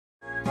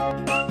So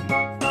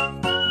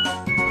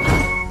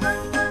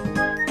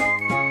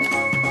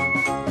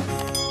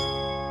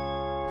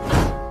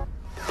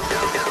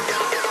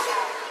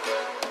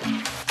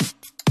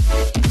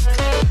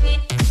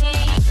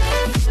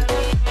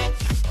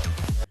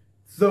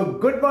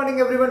good morning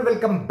everyone,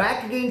 welcome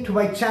back again to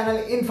my channel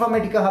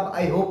Informatica Hub.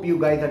 I hope you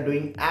guys are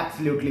doing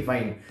absolutely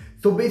fine.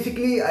 So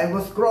basically I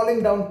was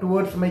scrolling down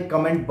towards my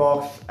comment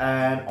box,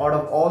 and out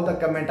of all the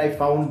comment I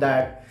found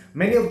that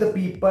many of the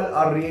people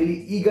are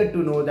really eager to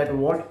know that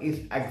what is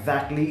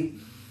exactly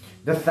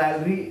the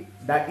salary,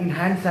 that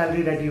enhanced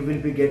salary that you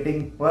will be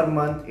getting per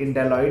month in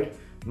Deloitte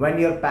when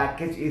your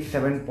package is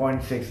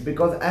 7.6,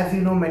 because as you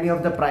know, many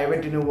of the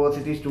private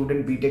university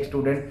student, BTech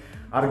student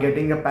are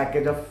getting a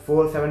package of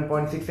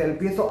 7.6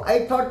 LPA. So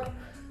I thought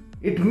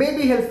it may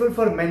be helpful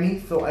for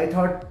many, so I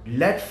thought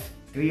let's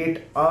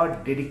create a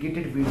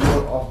dedicated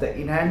video of the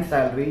enhanced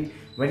salary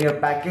when your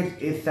package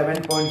is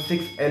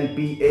 7.6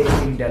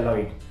 LPA in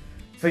Deloitte.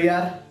 So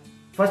yeah,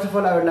 first of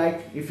all, I would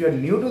like, if you're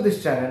new to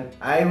this channel,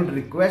 I would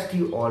request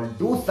you all,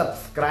 do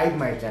subscribe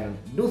my channel,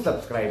 do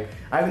subscribe.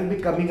 I will be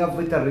coming up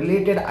with a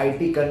related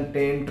IT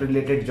content,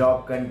 related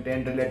job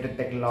content, related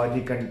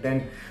technology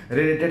content,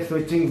 related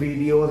switching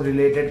videos,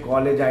 related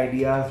college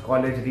ideas,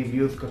 college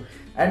reviews,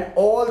 and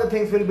all the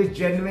things will be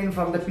genuine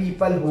from the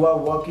people who are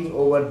working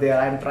over there.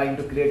 I am trying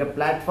to create a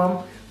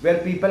platform where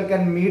people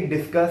can meet,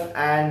 discuss,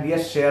 and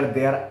yes, share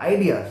their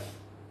ideas.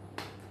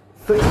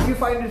 So if you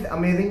find it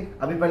amazing,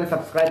 अभी पहले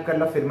subscribe कर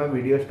लो, फिर मैं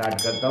video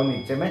start करता हूँ.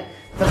 नीचे में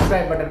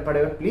subscribe button पड़े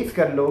हुए, प्लीज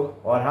कर लो.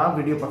 और हाँ,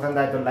 वीडियो पसंद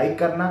आए तो लाइक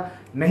करना,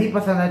 नहीं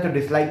पसंद आए तो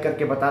डिसलाइक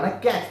करके बताना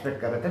क्या एक्सपेक्ट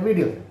कर रहे थे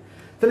वीडियो से.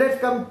 So let's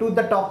come to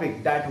the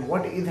topic that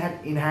what is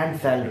that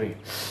enhanced salary.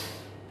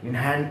 In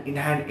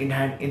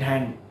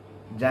hand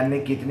जानने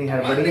की इतनी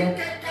हड़बड़ी है.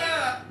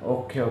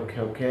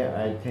 Okay.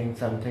 I think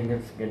something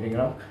is getting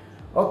wrong.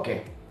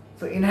 Okay.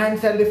 So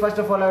enhanced salary, first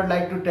of all I would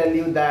like to tell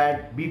you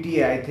that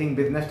BTA, I think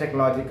business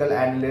technological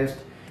analyst,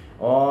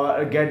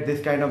 or get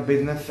this kind of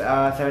business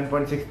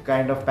 7.6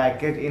 kind of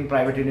package in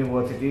private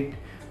university.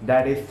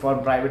 That is for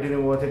private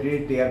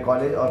university, tier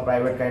college or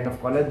private kind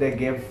of college, they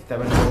gave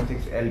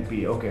 7.6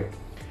 LP. Okay.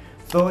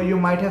 So you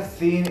might have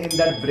seen in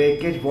that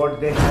breakage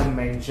what they have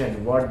mentioned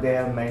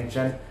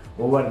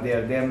over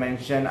there. They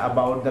mentioned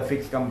about the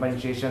fixed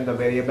compensation, the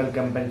variable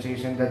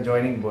compensation, the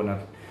joining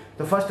bonus.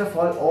 So first of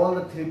all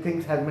the three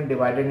things has been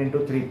divided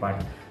into three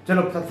parts.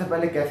 चलो सबसे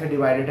पहले कैसे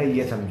divided है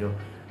ये समझो.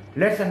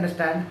 Let's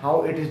understand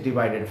how it is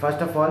divided.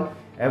 First of all,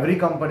 every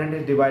component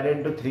is divided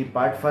into three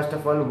parts. First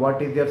of all,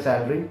 what is your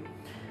salary?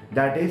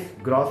 That is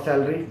gross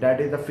salary. That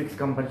is the fixed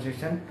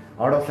compensation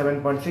out of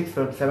 7.6.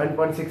 So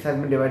 7.6 has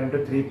been divided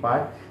into three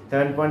parts.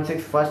 7.6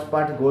 first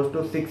part goes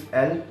to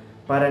 6L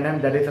per annum.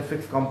 That is a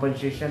fixed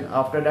compensation.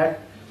 After that,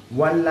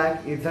 1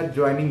 lakh is a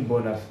joining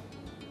bonus.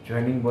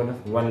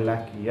 1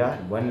 lakh. Yeah,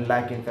 1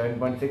 lakh in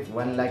 7.6,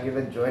 1 lakh is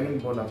a joining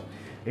bonus.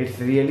 It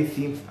really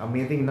seems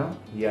amazing now.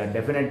 Yeah,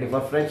 definitely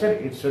for fresher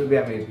it should be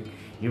amazing.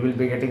 You will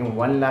be getting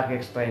 1 lakh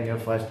extra in your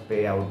first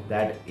payout.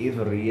 That is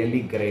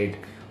really great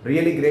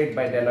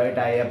by Deloitte.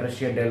 I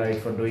appreciate Deloitte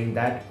for doing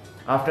that.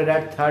 After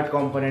that, third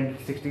component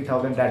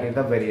 60,000, that is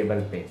the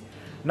variable pay.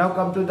 Now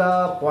come to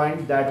the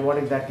point that what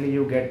exactly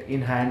you get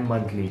in hand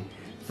monthly.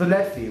 So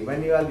let's see,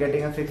 when you are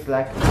getting a 6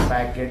 lakh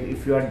package,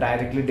 if you are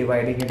directly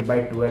dividing it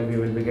by 12, you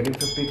will be getting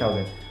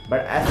 50,000.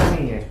 But ऐसा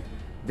नहीं है,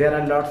 there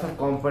are lots of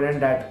components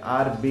that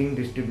are being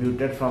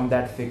distributed from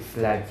that 6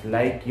 lakhs,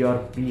 like your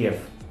PF,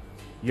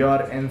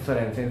 your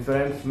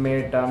insurance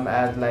may term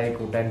as like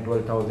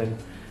 10-12,000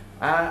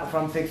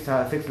 from 6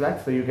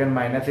 lakhs. So you can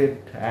minus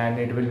it and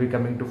it will be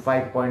coming to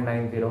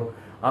 5.90.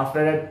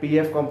 After that,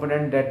 PF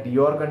component, that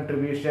your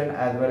contribution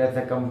as well as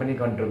the company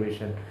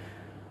contribution,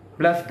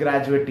 plus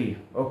gratuity.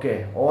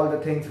 Okay, all the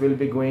things will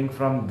be going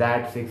from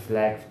that 6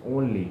 lakhs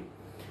only.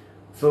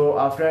 So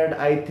after that,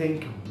 I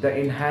think the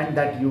in hand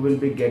that you will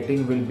be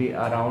getting will be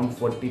around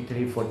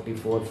 43,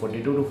 44,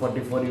 42 to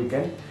 44. You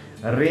can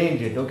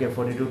range it. Okay,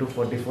 42 to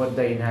 44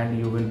 the in hand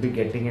you will be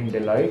getting in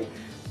Deloitte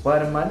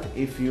per month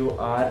if you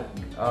are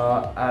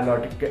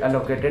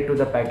allocated to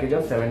the package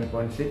of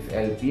 7.6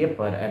 LPA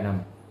per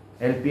annum.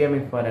 LPA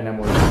means per annum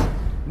only.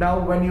 Now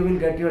when you will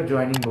get your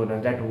joining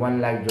bonus, that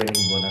 1 lakh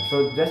joining bonus,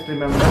 so just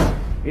remember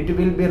it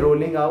will be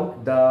rolling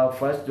out, the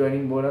first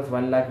joining bonus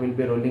 1 lakh will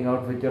be rolling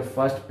out with your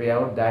first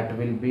payout. That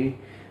will be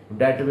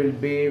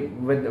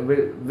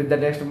with the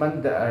next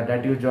month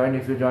that you join.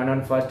 If you join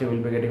on first, you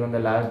will be getting on the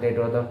last date,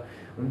 or the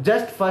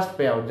just first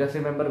payout. Just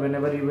remember,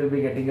 whenever you will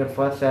be getting your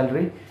first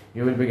salary,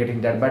 you will be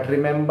getting that. But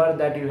remember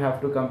that you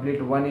have to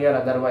complete 1 year,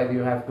 otherwise you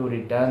have to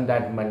return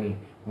that money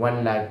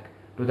 1 lakh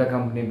to the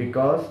company,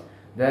 because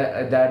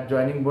that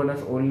joining bonus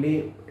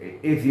only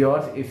is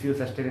yours if you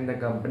sustain in the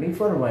company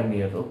for 1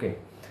 year. Okay,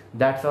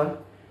 that's all.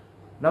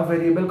 Now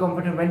variable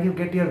component, when you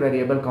get your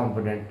variable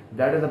component,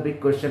 that is a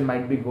big question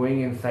might be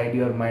going inside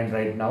your mind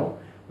right now.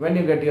 When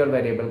you get your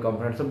variable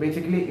component, so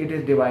basically it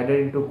is divided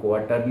into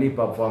quarterly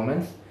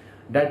performance.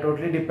 That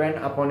totally depend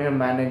upon your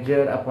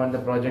manager, upon the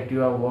project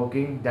you are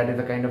working. That is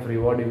the kind of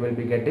reward you will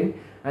be getting,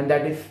 and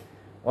that is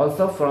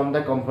also from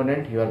the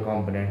component, your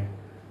component.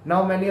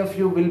 Now many of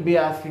you will be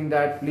asking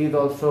that please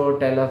also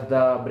tell us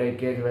the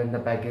breakage when the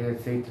package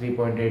is say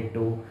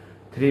 3.82,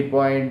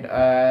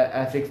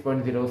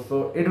 3.6.0.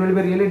 So it will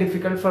be really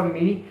difficult for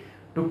me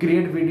to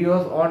create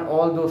videos on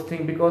all those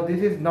things, because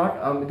this is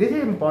not this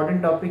is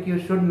important topic. You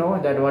should know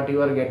that what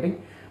you are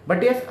getting.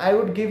 But yes, I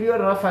would give you a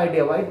rough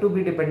idea. Why to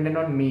be dependent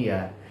on me?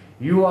 Yeah,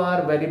 you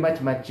are very much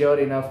mature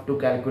enough to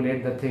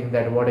calculate the thing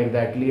that what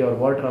exactly or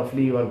what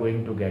roughly you are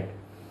going to get.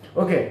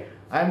 Okay,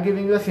 I am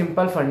giving you a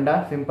simple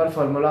simple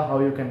formula how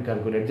you can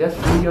calculate. Just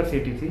see your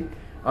CTC.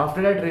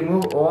 After that,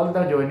 remove all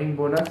the joining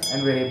bonus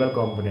and variable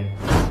component.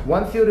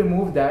 Once you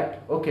remove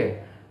that, okay,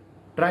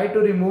 try to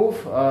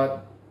remove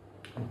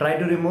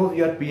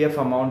your PF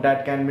amount.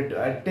 That can be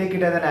take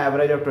it as an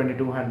average of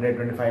 2200,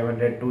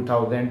 2500,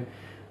 2000.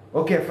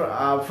 Okay,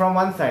 from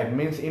one side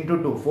means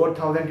into two,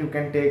 4000 you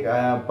can take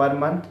per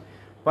month.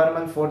 Per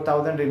month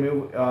 4000,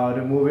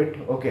 remove it.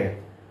 Okay,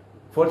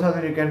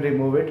 4000 you can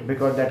remove it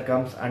because that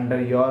comes under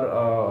your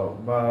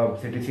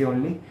CTC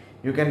only.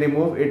 You can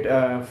remove it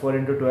 4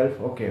 into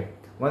 12. Okay,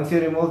 once you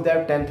remove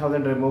that,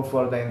 10,000 remove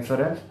for the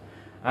insurance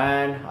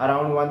and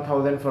around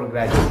 1000 for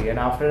gratuity, and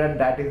after that,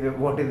 that is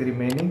what is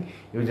remaining.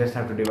 You just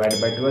have to divide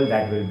by 12.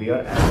 That will be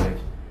your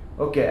average.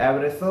 Okay,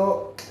 average.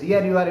 So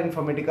here you are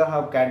Informatica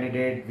Hub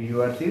candidate,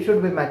 viewers. You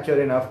should be mature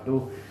enough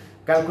to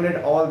calculate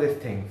all these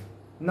things.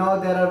 Now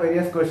there are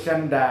various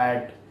questions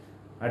that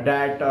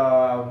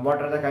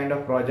what are the kind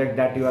of project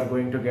that you are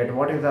going to get,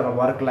 what is the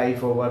work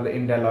life over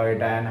in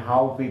Deloitte, and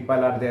how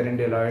people are there in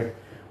Deloitte,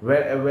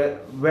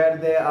 where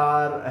they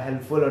are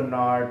helpful or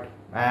not,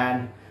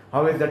 and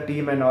how is the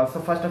team. And also,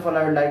 first of all,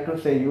 I would like to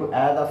say, you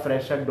as a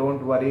fresher,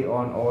 don't worry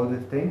on all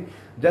these things.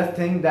 Just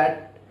think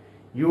that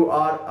you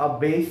are a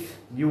base.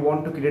 You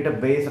want to create a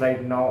base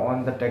right now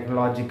on the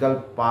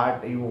technological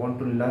part. You want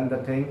to learn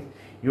the things.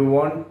 You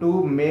want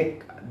to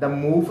make the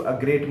move, a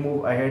great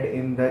move ahead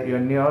in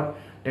your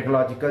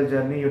technological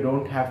journey. You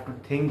don't have to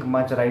think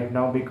much right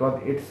now,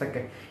 because it's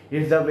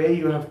the way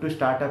you have to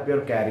start up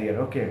your career.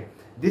 Okay,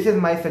 this is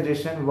my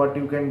suggestion. What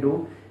you can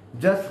do,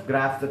 just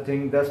grasp the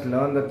thing, just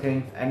learn the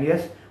things, and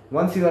yes,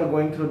 once you are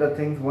going through the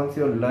things, once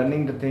you are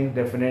learning the things,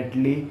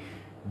 definitely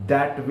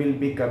that will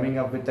be coming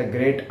up with a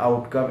great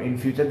outcome in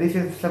future. This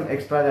is some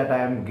extra that I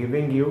am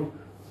giving you.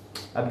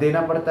 अब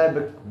देना पड़ता है,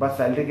 बस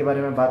salary के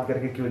बारे में बात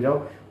करके क्यों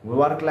जाओ.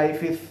 Work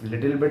life is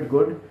little bit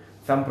good.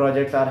 some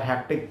projects are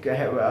hectic,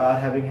 are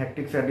having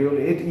hectic schedule.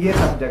 ये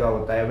सब जगह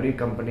होता है. Every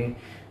company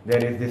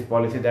there is this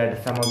policy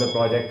that some of the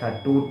projects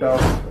are too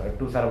tough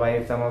to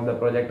survive, some of the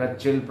projects are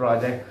chill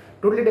project,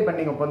 totally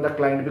depending upon the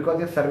client, because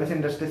the service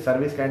industry,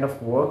 service kind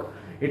of work,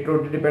 it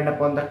totally depend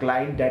upon the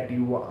client that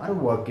you are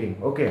working.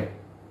 Okay,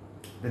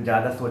 तो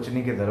ज़्यादा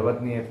सोचने की ज़रूरत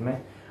नहीं है इसमें.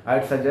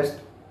 I'd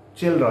suggest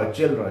chill,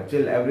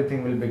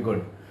 everything will be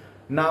good.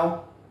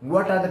 Now,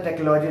 what are the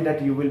technology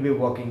that you will be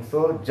working?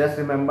 So just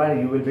remember,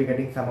 you will be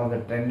getting some of the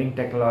trending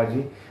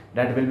technology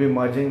that will be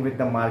merging with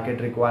the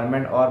market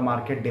requirement or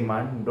market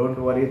demand.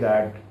 Don't worry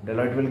that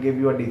Deloitte will give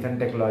you a decent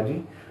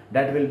technology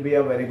that will be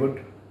a very good.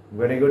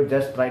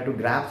 Just try to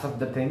grasp of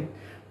the thing,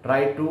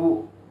 try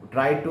to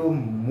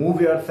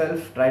move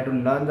yourself, try to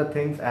learn the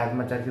things as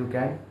much as you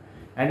can.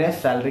 And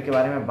yes, salary के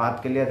बारे में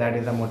बात कर लिया. That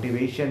is a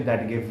motivation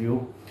that gives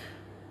you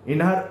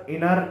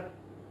inner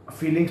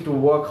feelings to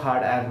work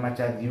hard as much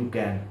as you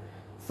can.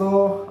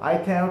 So I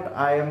thought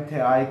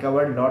I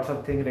covered lots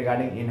of things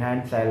regarding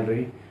enhanced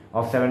salary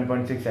of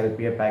 7.6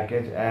 LPA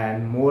package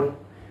and more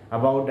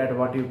about that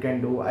what you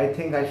can do. I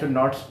think I should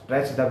not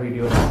stretch the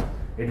video now.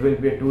 It will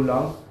be too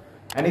long.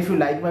 And if you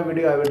like my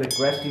video, I will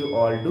request you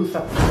all, do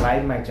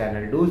subscribe my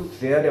channel, do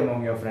share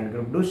among your friend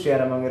group, do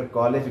share among your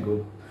college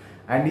group.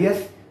 And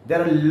yes,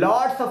 there are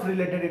lots of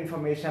related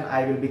information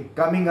I will be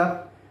coming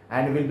up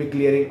and will be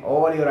clearing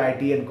all your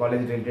IT and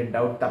college related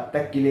doubt. तब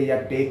तक के लिए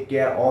यार take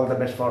care, all the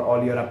best for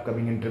all your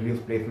upcoming interviews,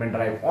 placement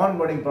drive,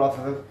 onboarding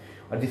processes.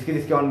 और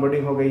जिसकी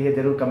onboarding हो गई है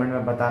जरूर कमेंट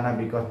में बताना,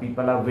 because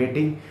people are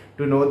waiting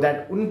to know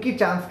that उनकी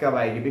चांस कब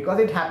आएगी, because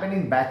it happened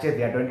in batches.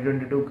 यार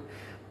 2022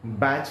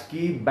 बैच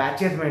की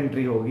बैचेस में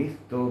एंट्री होगी,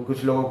 तो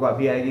कुछ लोगों को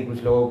अभी आएगी,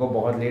 कुछ लोगों को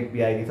बहुत लेट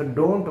भी आएगी. So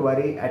don't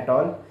worry at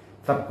all,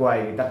 सबको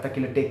आएगी. तब तक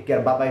के लिए टेक केयर,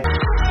 बाय बाय.